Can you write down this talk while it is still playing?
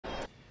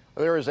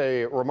There is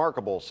a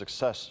remarkable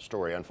success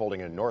story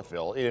unfolding in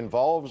Northville. It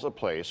involves a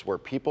place where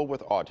people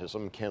with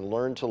autism can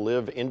learn to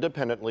live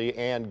independently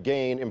and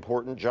gain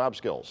important job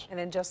skills. And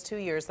in just 2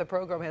 years, the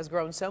program has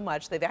grown so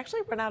much, they've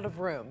actually run out of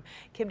room.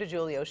 Kim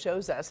DeGiulio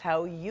shows us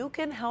how you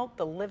can help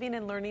the Living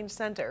and Learning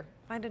Center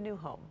find a new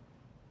home.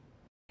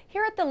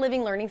 Here at the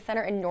Living Learning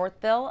Center in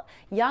Northville,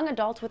 young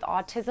adults with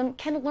autism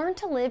can learn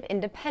to live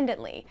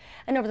independently.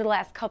 And over the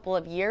last couple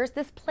of years,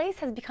 this place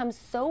has become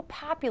so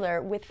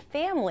popular with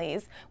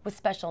families with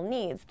special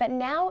needs that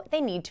now they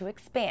need to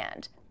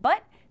expand.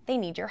 But they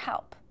need your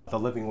help. The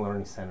Living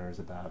Learning Center is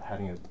about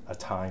having a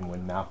time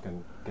when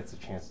Malcolm gets a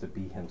chance to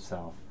be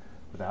himself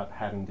without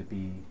having to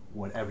be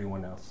what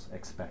everyone else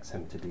expects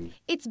him to be.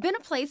 It's been a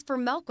place for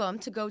Malcolm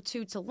to go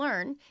to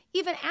learn,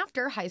 even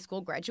after high school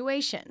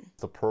graduation.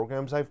 The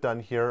programs I've done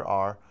here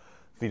are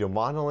video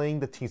modeling,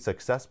 the Teen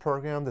Success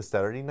Program, the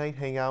Saturday Night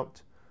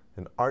Hangout,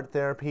 and art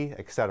therapy,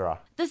 etc.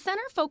 The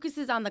center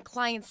focuses on the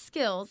client's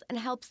skills and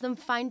helps them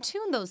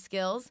fine-tune those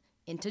skills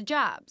into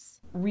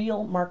jobs.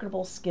 Real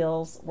marketable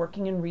skills,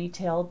 working in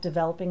retail,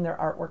 developing their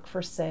artwork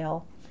for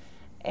sale,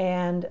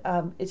 and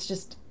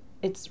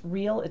it's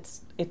real,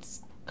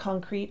 it's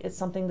concrete, it's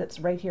something that's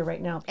right here,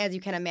 right now. As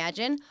you can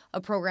imagine,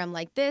 a program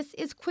like this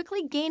is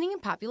quickly gaining in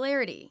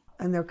popularity.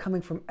 And they're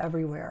coming from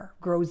everywhere,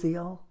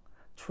 Groseal,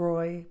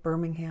 Troy,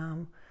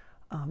 Birmingham,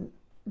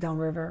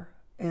 downriver.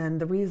 And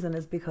the reason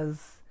is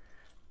because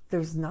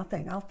there's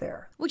nothing out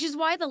there. Which is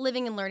why the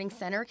Living and Learning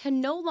Center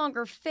can no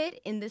longer fit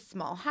in this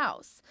small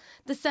house.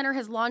 The center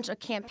has launched a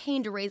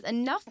campaign to raise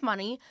enough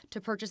money to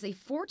purchase a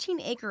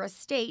 14-acre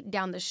estate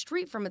down the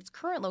street from its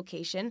current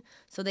location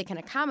so they can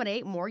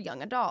accommodate more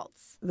young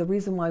adults. The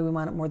reason why we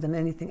want it more than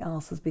anything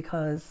else is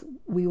because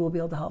we will be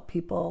able to help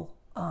people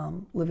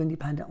live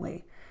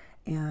independently.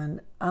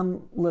 And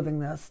I'm living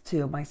this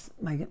too. My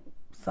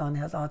son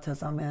has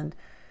autism, and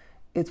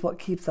it's what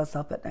keeps us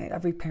up at night.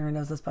 Every parent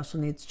as a special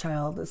needs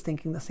child is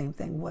thinking the same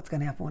thing: what's going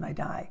to happen when I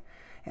die?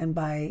 And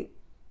by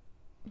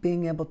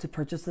being able to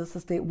purchase this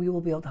estate, we will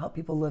be able to help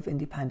people live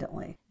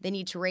independently. They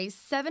need to raise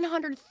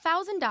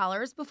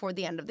 $700,000 before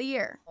the end of the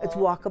year. It's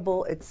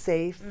walkable, it's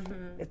safe,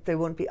 if they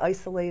wouldn't be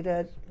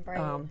isolated.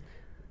 Right.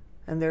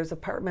 And there's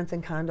apartments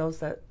and condos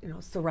that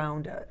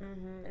surround it.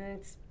 And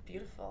it's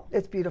beautiful.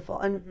 It's beautiful,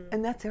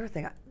 and that's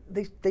everything.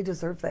 They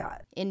deserve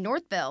that. In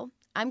Northville,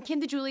 I'm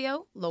Kim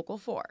DeGiulio, Local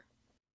 4.